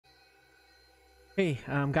Hey,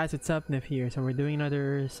 guys, what's up? Nif here. So we're doing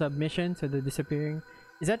another submission. So the disappearing.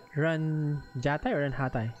 Is that Ranjatai or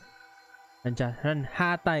Ranjatai?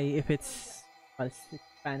 Ranjatai if it's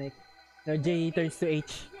Hispanic. No, J turns to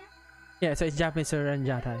H. Yeah, so it's Japanese, so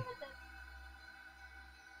Ranjatai.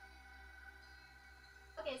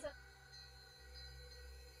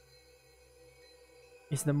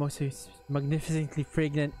 It's the most magnificently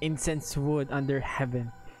fragrant incense wood under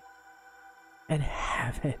heaven. And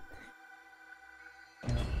heaven.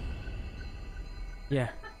 Yeah.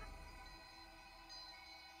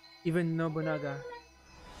 Even Nobunaga.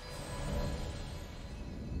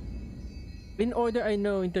 In order I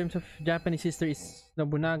know in terms of Japanese history is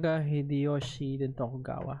Nobunaga, Hideyoshi, then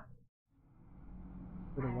Tokugawa.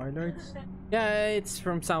 For the warlords? Yeah, it's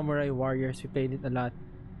from Samurai Warriors. We played it a lot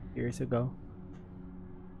years ago.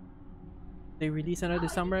 They release another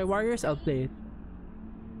Samurai Warriors, I'll play it.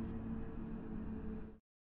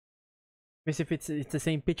 Because if it's the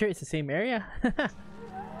same picture, it's the same area.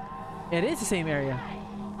 It is the same area.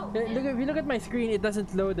 Look, if you look at my screen, it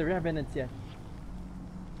doesn't load the revenants yet.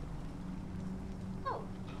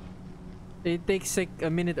 It takes like a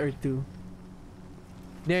minute or two.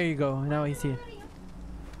 There you go. Now I see it.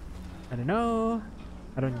 I don't know.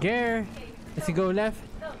 I don't care. Let's go left.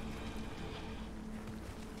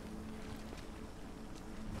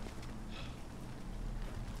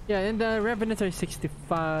 Yeah, and the revenants are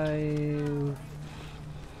 65,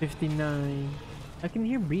 59. I can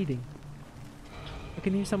hear breathing. I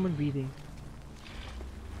can hear someone breathing.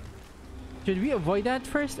 Should we avoid that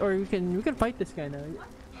first, or we can fight this guy now?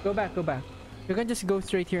 Go back, go back. You can just go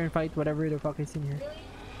straight here and fight whatever the fuck is in here.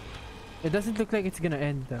 It doesn't look like it's gonna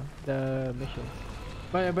end though, the mission.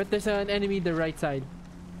 But there's an enemy the right side.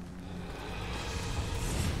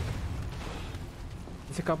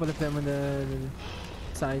 There's a couple of them on the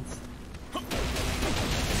sides.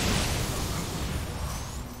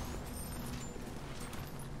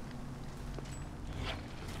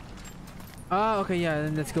 Ah, okay, yeah,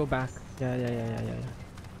 then let's go back. Yeah.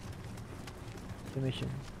 The mission.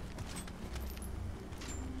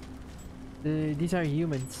 These are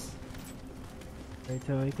humans. Right,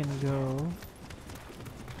 so we can go.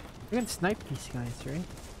 We can snipe these guys, right?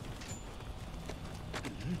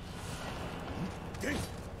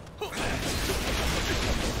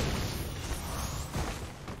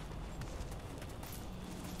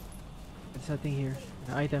 There's nothing here.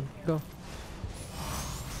 An item. Go.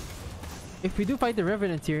 If we do fight the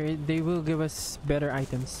revenants here, they will give us better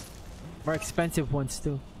items. More expensive ones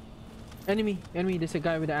too. Enemy! There's a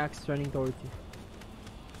guy with an axe running towards you.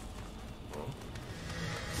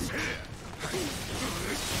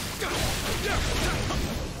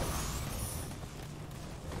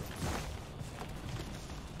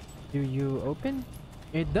 Do you open?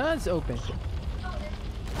 It does open.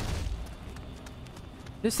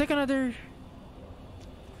 There's like another...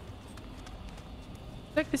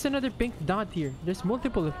 Like there's another pink dot here. There's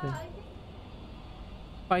multiple of them.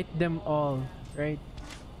 Fight them all, right?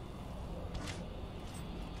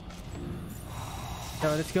 So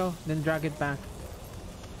let's go, then drag it back.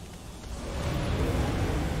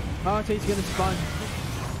 Oh, so he's gonna spawn.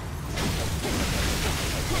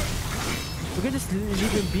 We can just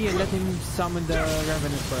leave him be and let him summon the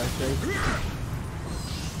revenant for us, right?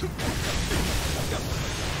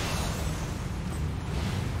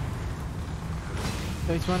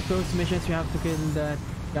 So it's one of those missions you have to kill that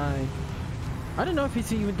guy. I don't know if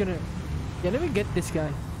he's even gonna... Yeah, let me get this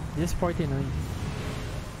guy. He's 49.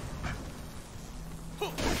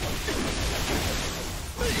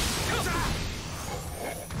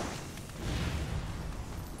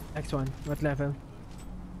 Next one. What level?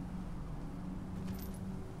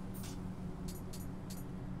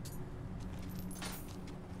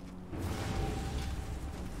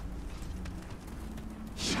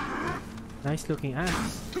 Nice looking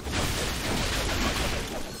axe.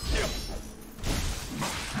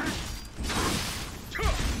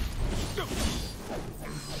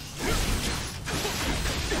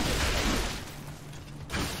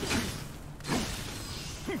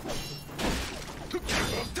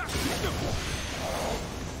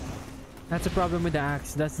 That's a problem with the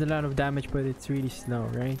axe. That's a lot of damage, but it's really slow,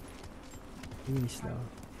 right? Really slow.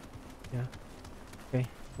 Yeah. Okay,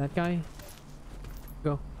 that guy.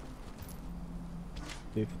 Go.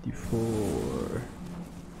 54.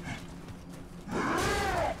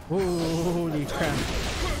 Holy crap.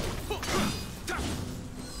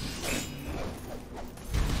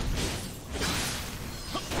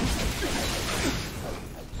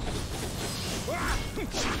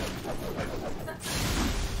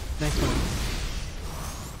 Nice one.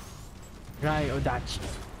 Rai Odachi.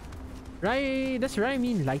 Rai, does Rai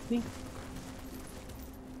mean lightning?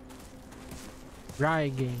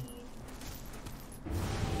 Riot game.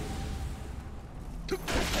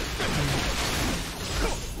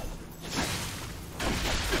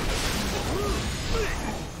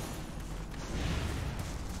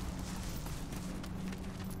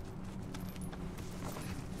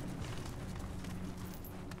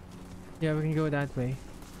 Yeah, we can go that way.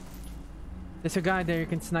 There's a guy there you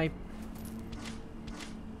can snipe.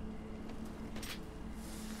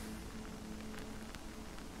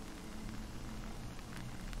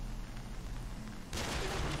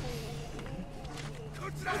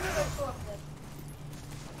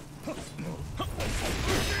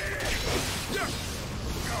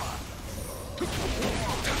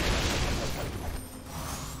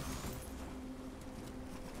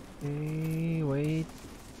 Okay, wait.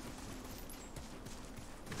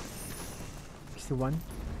 61.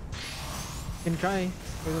 Can try.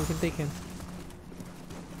 Maybe we can take him.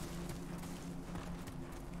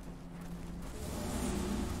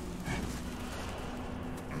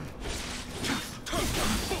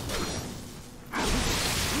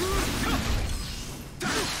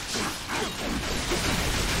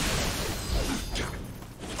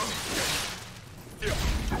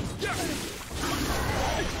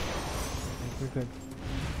 We're good.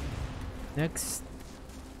 Next.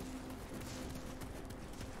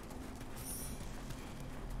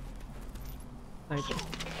 Sniper.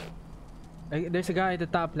 There's a guy at the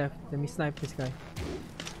top left. Let me snipe this guy.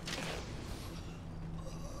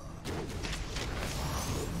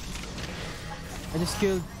 I just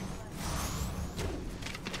killed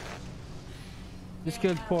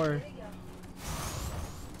 4.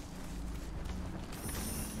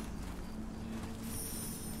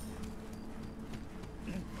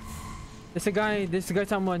 There's a guy,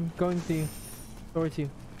 someone going to you, towards you.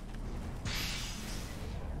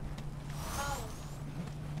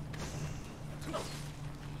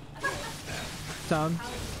 Some.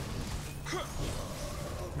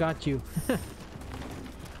 Got you.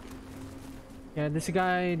 Yeah, this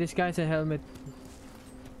guy's a helmet.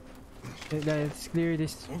 Let's clear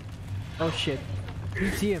this. Oh shit. You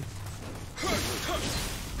see him. I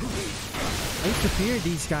used to fear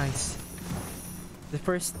these guys. The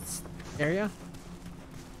first area.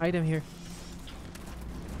 Item here.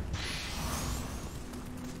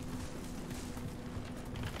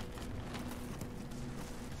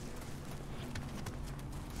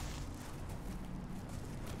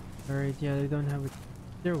 Alright, yeah, they don't have it. Is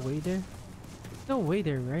there a way there? No way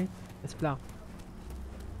there, right? It's blocked.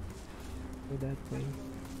 Go that way.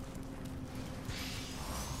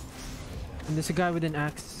 And there's a guy with an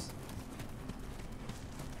axe.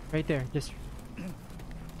 Right there, just...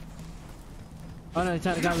 Oh no, it's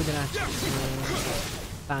not a guy with an axe.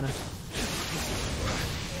 Tana.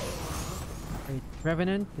 Wait,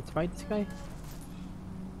 Revenant, let's fight this guy.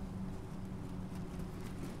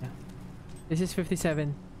 Yeah. This is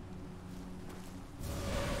 57.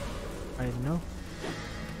 I don't know.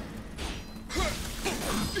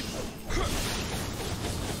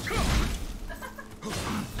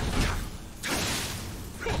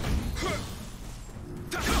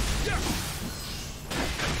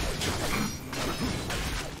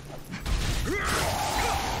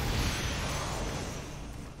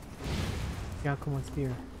 Yeah, come on,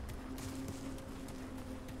 spear.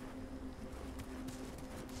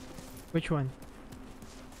 Which one?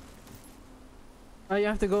 Oh, you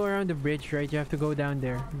have to go around the bridge, right? You have to go down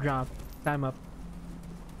there, drop, climb up.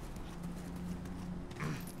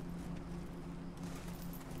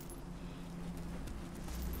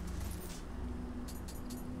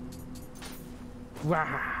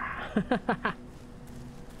 Wow.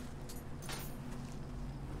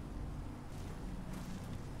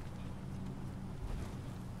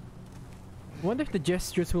 I wonder if the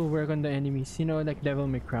gestures will work on the enemies, you know, like Devil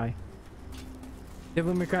May Cry.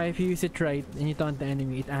 Devil May Cry, if you use it right and you taunt the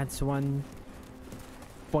enemy, it adds 1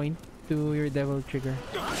 point to your devil trigger.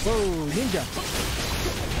 Whoa, ninja!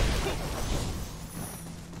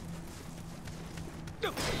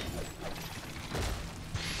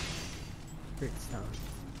 Spirit Stone.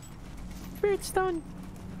 Spirit Stone!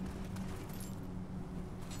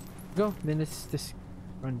 Go, then let's just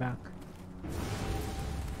run back.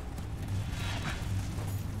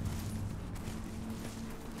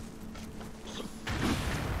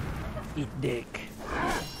 Eat dick.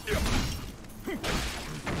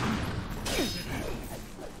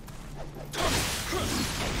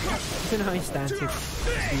 You know how he stands it.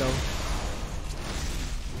 Slow.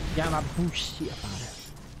 Yamabushi, pare.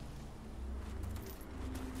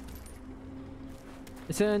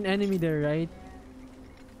 There's an enemy there, right?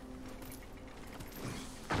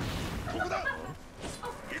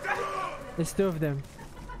 There's 2 of them.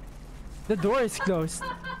 The door is closed.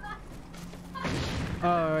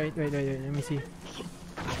 Oh, wait. Let me see.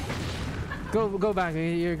 Go back.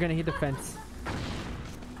 You're gonna hit the fence.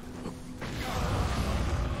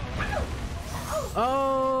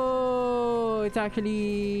 Oh, it's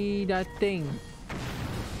actually that thing.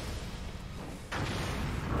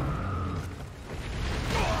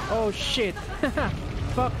 Oh shit.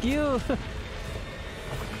 Fuck you.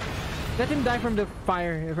 Let him die from the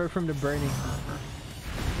fire or from the burning.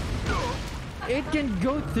 It can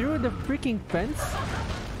go through the freaking fence?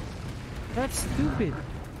 That's stupid.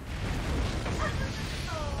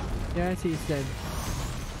 Yeah, I see he's dead.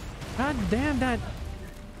 God damn that.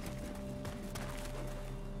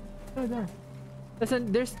 Oh, there.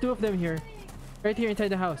 Listen, there's two of them here. Right here inside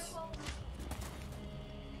the house.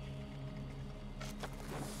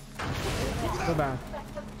 Go back.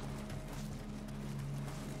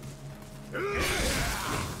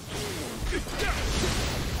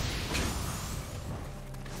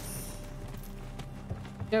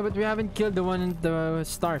 Yeah, but we haven't killed the one at the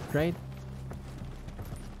start, right?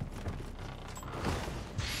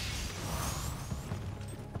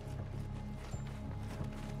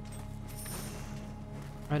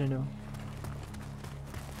 I don't know.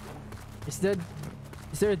 Is there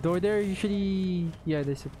a door there? Usually, yeah,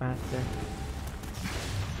 there's a path there.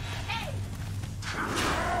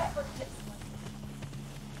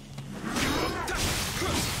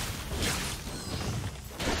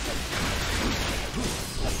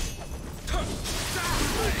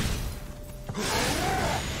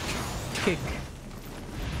 Kick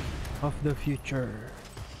of the future.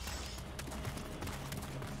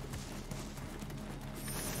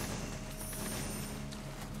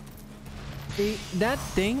 That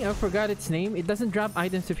thing, I forgot its name. It doesn't drop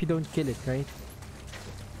items if you don't kill it, right?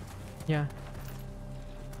 Yeah.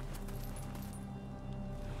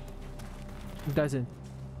 It doesn't.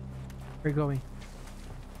 We're going.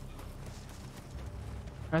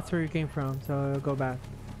 That's where you came from, so go back.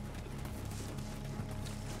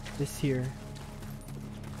 This here.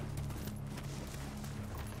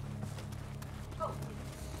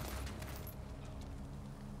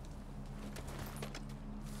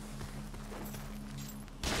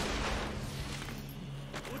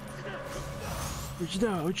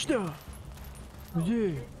 Uchida!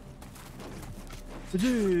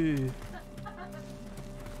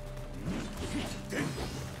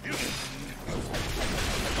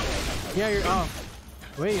 Yeah, you're off.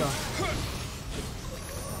 Way off.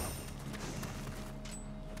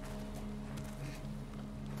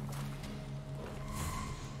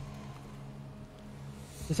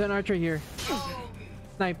 There's an archer here.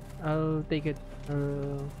 Snipe. I'll take it.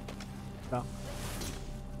 Back.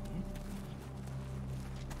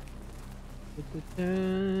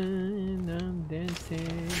 I'm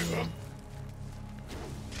dancing.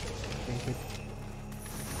 Take it.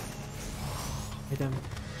 Hit him.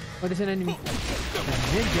 Oh, there's an enemy. A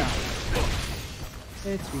ninja.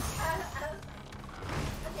 It's weak.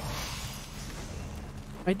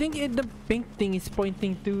 I think the pink thing is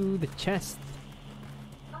pointing to the chest.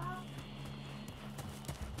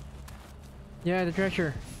 Yeah, the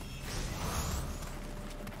treasure.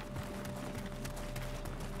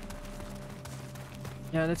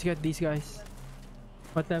 Yeah, let's get these guys.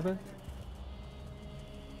 What level?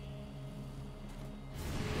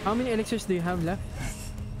 How many elixirs do you have left?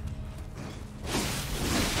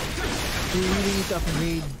 You really need to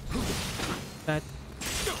upgrade that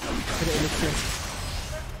for the elixir.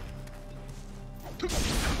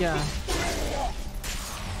 Yeah.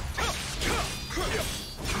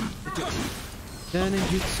 Then in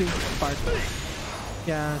jutsu part.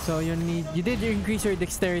 Yeah, so you did increase your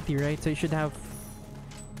dexterity, right? So you should have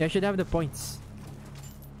the points.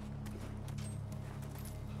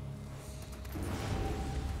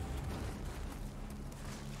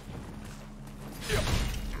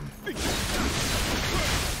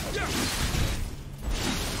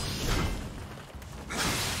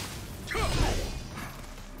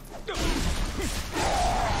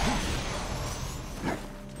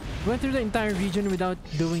 Went through the entire region without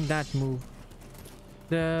doing that move.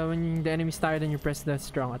 When the enemy's tired and you press the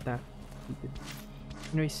strong attack.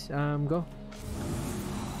 Anyways, go.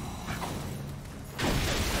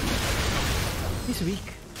 He's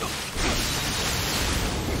weak.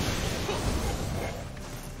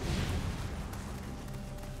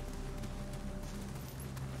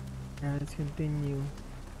 Yeah, let's continue.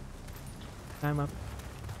 Time up.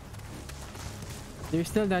 There's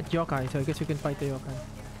still that yokai, so I guess we can fight the yokai.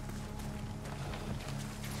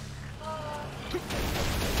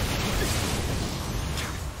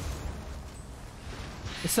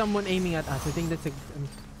 There's someone aiming at us. I think that's a...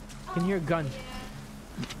 I can hear a gun.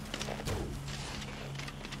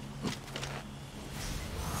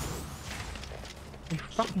 You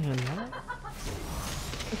fucking alive?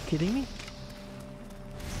 Are you kidding me?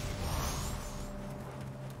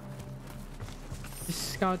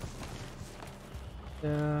 Just scout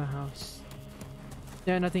the house.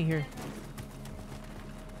 Yeah, nothing here.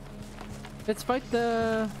 Let's fight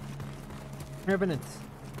the revenants.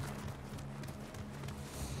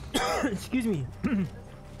 Excuse me.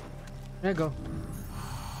 There you go.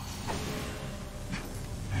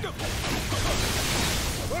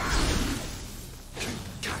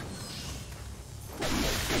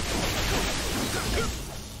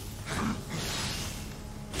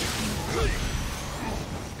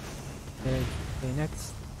 Okay,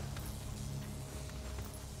 next.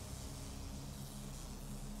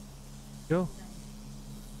 Go.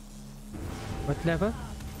 What level?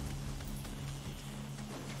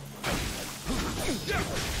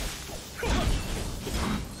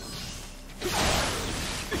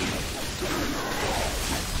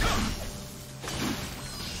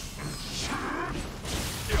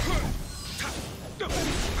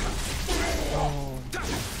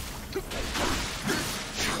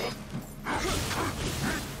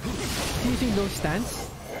 Using low stance?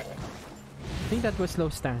 I think that was low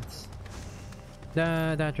stance.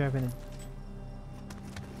 That revenant.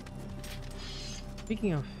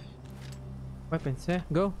 Speaking of weapons,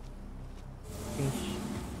 go. Change.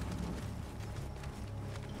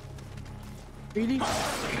 Really?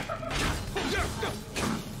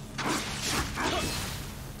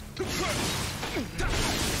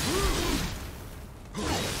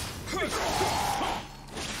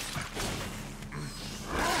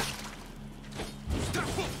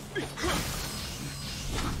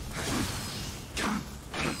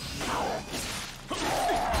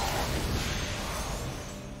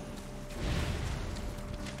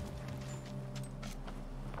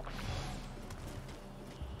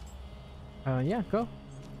 Yeah, go.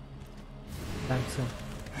 Thanks.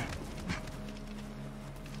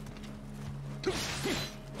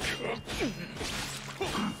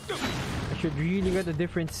 I should really get a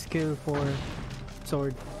different skill for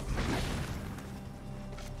sword.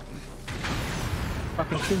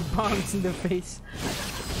 Fucking shoot bombs in the face.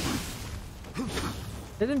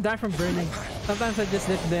 Let them die from burning. Sometimes I just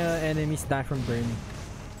let the enemies die from burning.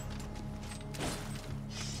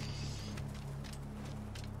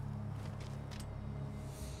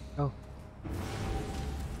 Oh.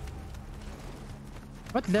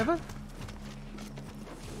 What level?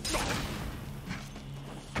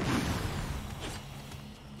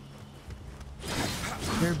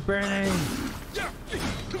 You're burning!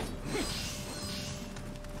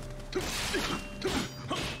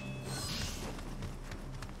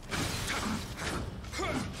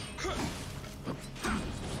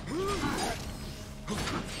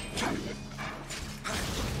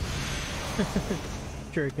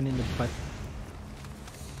 Shuriken in the butt.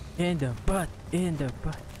 In the butt. In the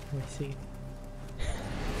butt. Let me see.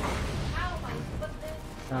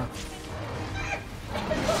 Oh.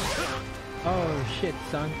 Oh shit,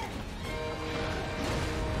 son.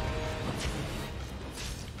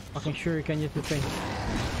 Fucking Shuriken you to think.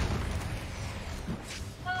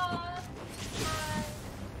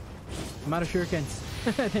 I'm out of Shurikens.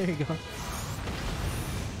 There you go.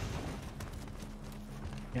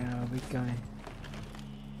 Yeah, weak guy.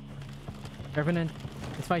 Revenant,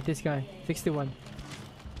 let's fight this guy. 61.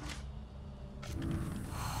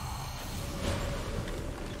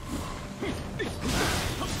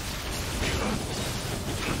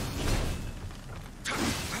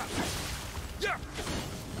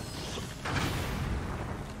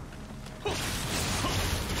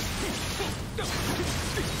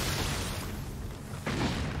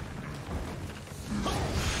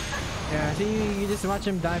 Yeah, see, you just watch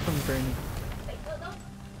him die from burning.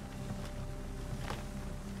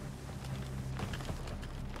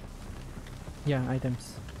 Yeah,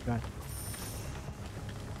 items. God.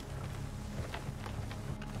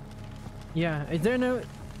 Yeah, is there no...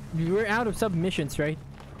 We're out of submissions, right?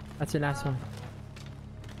 That's the last one.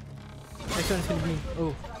 Next one is gonna be...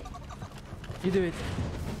 Oh. You do it.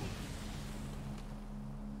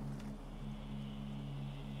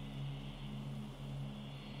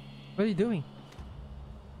 What are you doing?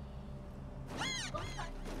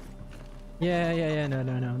 Yeah, no,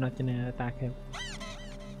 I'm not gonna attack him.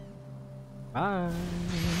 Bye.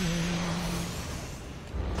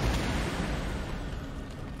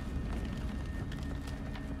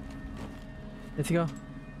 Let's go.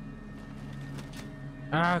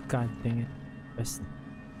 Ah, god dang it. Best.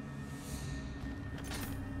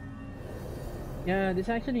 Yeah, this is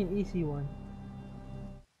actually an easy one.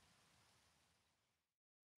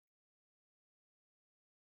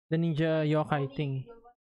 The ninja yokai thing.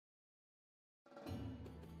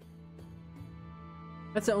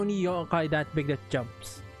 That's the only yokai that big that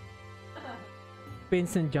jumps.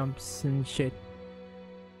 Spins and jumps and shit.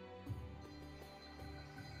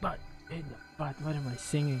 But what am I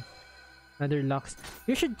singing? Another Lux.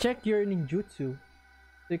 You should check your ninjutsu.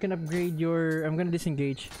 So you can upgrade your... I'm gonna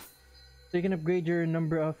disengage. So you can upgrade your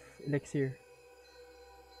number of elixir.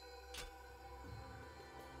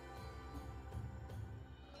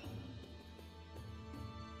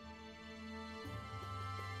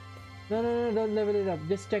 No, don't level it up.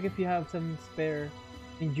 Just check if you have some spare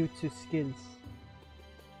ninjutsu skills.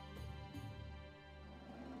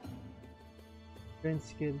 Strength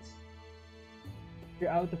skills. You're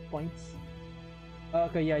out of points.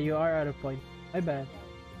 Okay, yeah, you are out of points. My bad.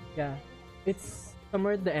 Yeah, it's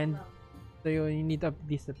somewhere at the end. So you need to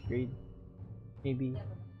this upgrade. Maybe.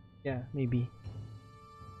 Yeah, maybe.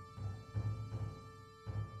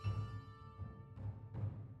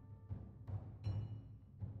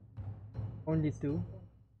 Only 2?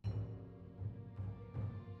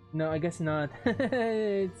 No, I guess not.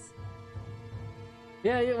 It's...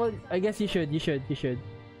 Yeah, well, I guess you should.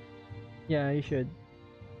 Yeah, you should.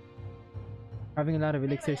 Having a lot of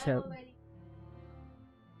elixirs help.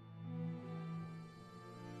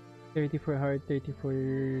 30 for heart, 30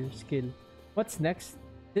 for skill. What's next?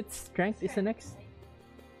 It's strength is the next?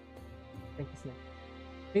 Strength is next.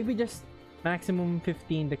 Maybe just maximum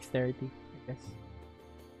 15 dexterity, I guess.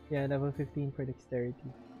 Yeah, level 15 for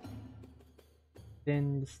dexterity.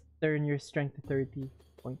 Then just turn your strength to 30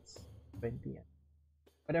 points. 20, yeah.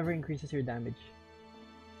 Whatever increases your damage.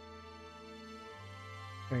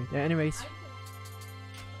 Alright, anyways.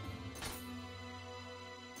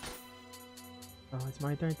 Oh, it's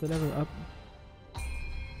my turn to level up.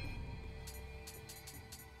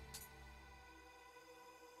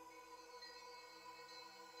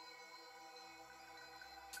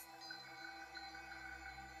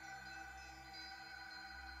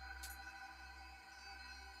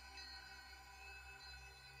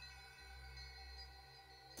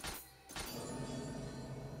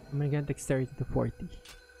 I'm gonna get dexterity to 40.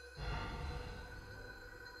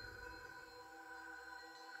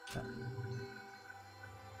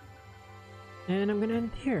 And I'm gonna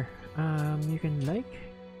end here. You can like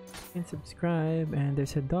and subscribe, and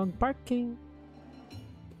there's a dog barking.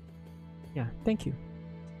 Yeah, thank you.